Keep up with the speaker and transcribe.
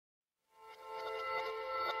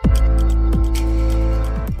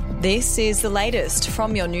This is the latest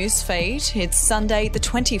from your news feed. It's Sunday, the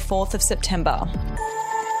 24th of September.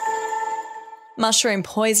 Mushroom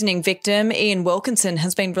poisoning victim Ian Wilkinson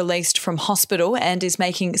has been released from hospital and is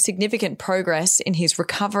making significant progress in his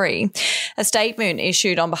recovery. A statement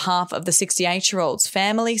issued on behalf of the 68-year-old's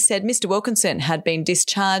family said Mr Wilkinson had been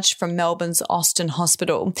discharged from Melbourne's Austin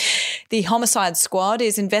Hospital. The homicide squad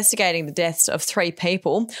is investigating the deaths of 3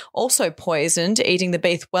 people, also poisoned eating the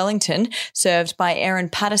beef Wellington served by Erin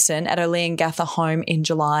Patterson at a Leongatha home in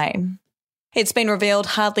July. It's been revealed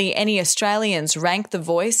hardly any Australians rank The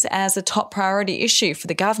Voice as a top priority issue for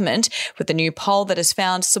the government, with the new poll that has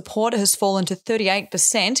found support has fallen to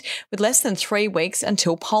 38% with less than 3 weeks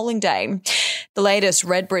until polling day. The latest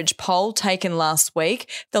Redbridge poll taken last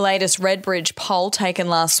week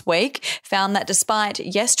found that despite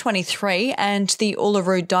Yes 23 and the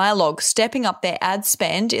Uluru Dialogue stepping up their ad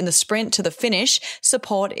spend in the sprint to the finish,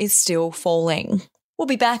 support is still falling. We'll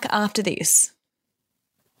be back after this.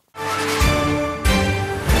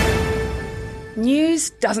 News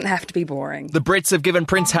doesn't have to be boring. The Brits have given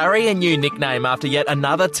Prince Harry a new nickname after yet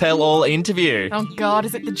another tell-all interview. Oh God,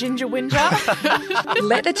 is it the Ginger Whinger?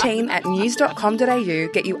 Let the team at news.com.au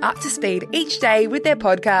get you up to speed each day with their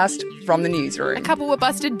podcast, From the Newsroom. A couple were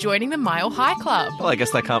busted joining the Mile High Club. Well, I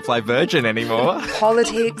guess they can't fly Virgin anymore.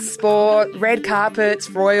 Politics, sport, red carpets,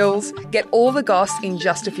 royals. Get all the goss in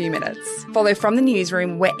just a few minutes. Follow From the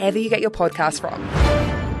Newsroom wherever you get your podcast from.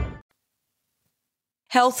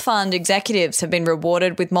 Health fund executives have been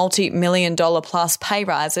rewarded with multi-million-dollar plus pay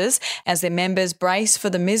rises as their members brace for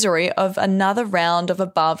the misery of another round of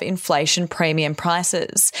above-inflation premium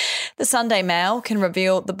prices. The Sunday Mail can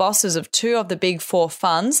reveal the bosses of 2 of the big 4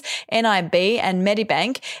 funds, NIB and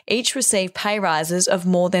Medibank, each received pay rises of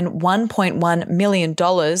more than $1.1 million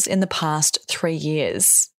in the past 3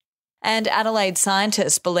 years. And Adelaide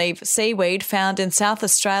scientists believe seaweed found in South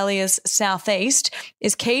Australia's southeast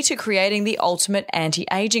is key to creating the ultimate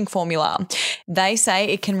anti-aging formula. They say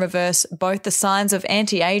it can reverse both the signs of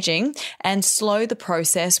anti-aging and slow the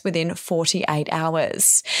process within 48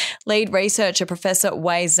 hours. Lead researcher Professor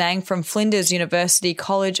Wei Zhang from Flinders University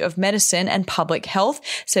College of Medicine and Public Health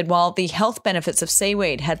said while the health benefits of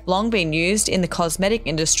seaweed had long been used in the cosmetic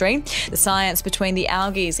industry, the science between the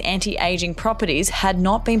algae's anti-aging properties had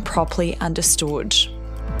not been properly understood.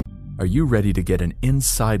 Are you ready to get an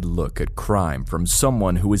inside look at crime from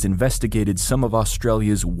someone who has investigated some of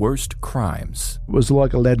Australia's worst crimes? It was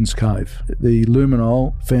like Aladdin's Cave. The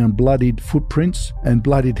luminol found bloodied footprints and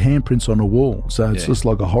bloodied handprints on a wall, so it's just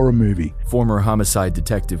like a horror movie. Former homicide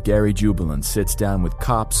detective Gary Jubelin sits down with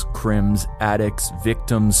cops, crims, addicts,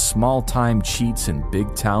 victims, small-time cheats, and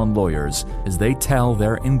big-town lawyers as they tell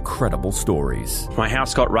their incredible stories. My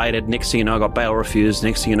house got raided. Next thing you know, I got bail refused.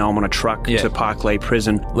 Next thing you know, I'm on a truck to Parklea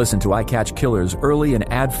Prison. Listen to I Catch Killers early and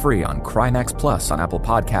ad-free on Crimex Plus on Apple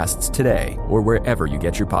Podcasts today or wherever you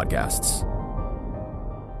get your podcasts.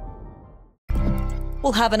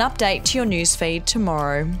 We'll have an update to your newsfeed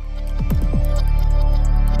tomorrow.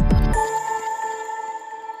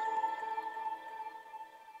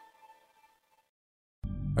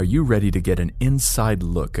 Are you ready to get an inside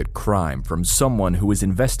look at crime from someone who has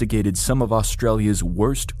investigated some of Australia's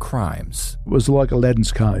worst crimes? It was like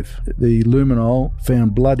Aladdin's Cave. The luminol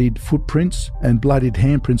found bloodied footprints and bloodied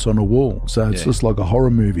handprints on a wall, so it's just like a horror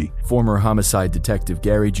movie. Former homicide detective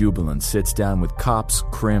Gary Jubelin sits down with cops,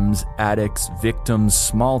 crims, addicts, victims,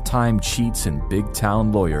 small-time cheats, and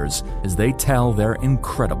big-town lawyers as they tell their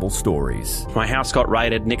incredible stories. My house got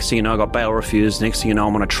raided. Next thing you know, I got bail refused. Next thing you know,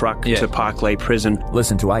 I'm on a truck to Parklea Prison.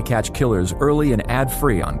 Listen to I Catch Killers early and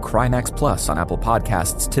ad-free on Crimex Plus on Apple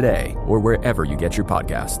Podcasts today or wherever you get your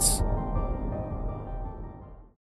podcasts.